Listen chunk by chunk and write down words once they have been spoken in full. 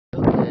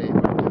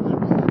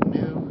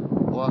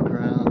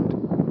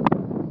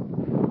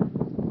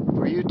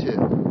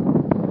YouTube.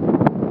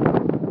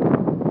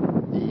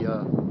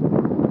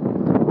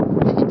 The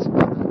paint's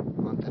about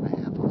a month and a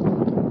half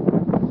old.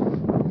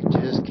 We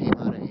just came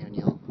out of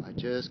annual. I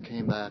just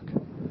came back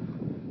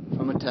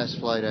from a test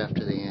flight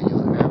after the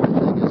annual.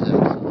 Everything is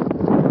absolutely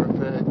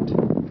perfect,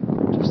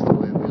 just the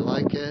way we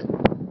like it.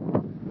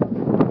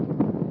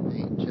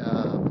 Paint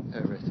job,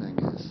 everything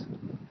is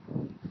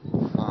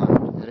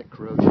fine. Edit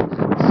corrosion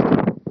X.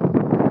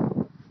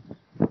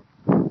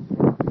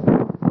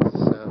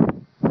 So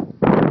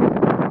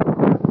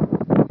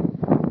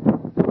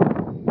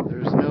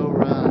there's no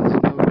runs,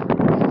 no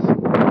droopings.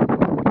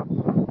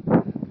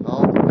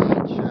 All the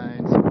paint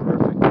shines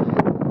perfectly.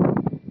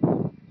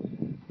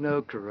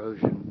 No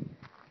corrosion.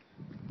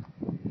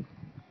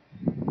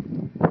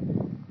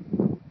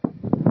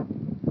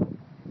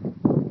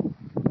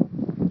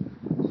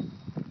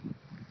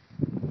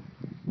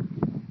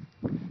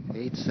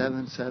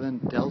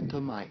 .877 Delta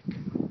Mike,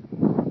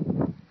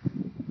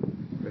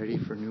 ready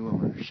for new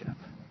ownership.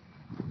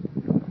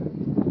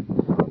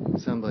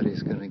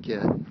 Somebody's going to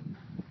get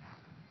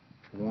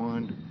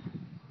one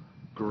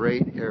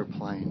great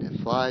airplane.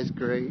 It flies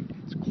great,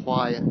 it's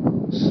quiet,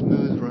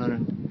 smooth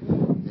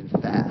running, and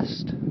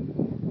fast.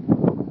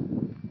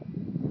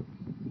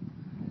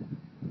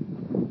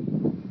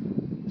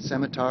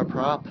 Scimitar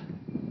prop,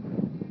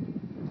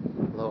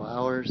 low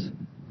hours,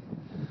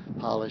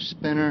 polished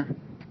spinner.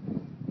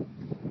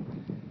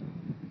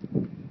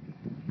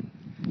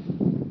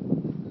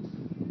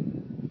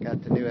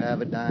 Got the new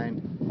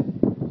Avidyne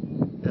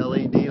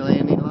LED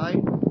landing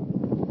light.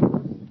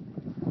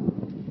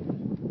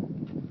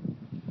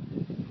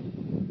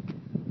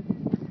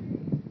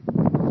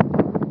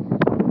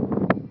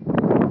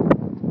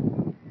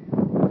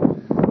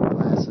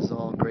 Glass is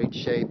all great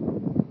shape.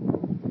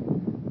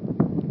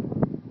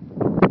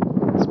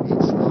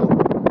 Speed slow,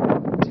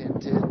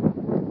 tinted.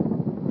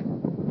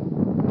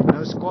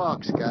 No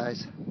squawks,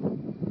 guys.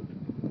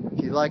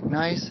 If you like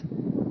nice,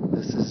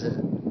 this is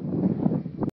it.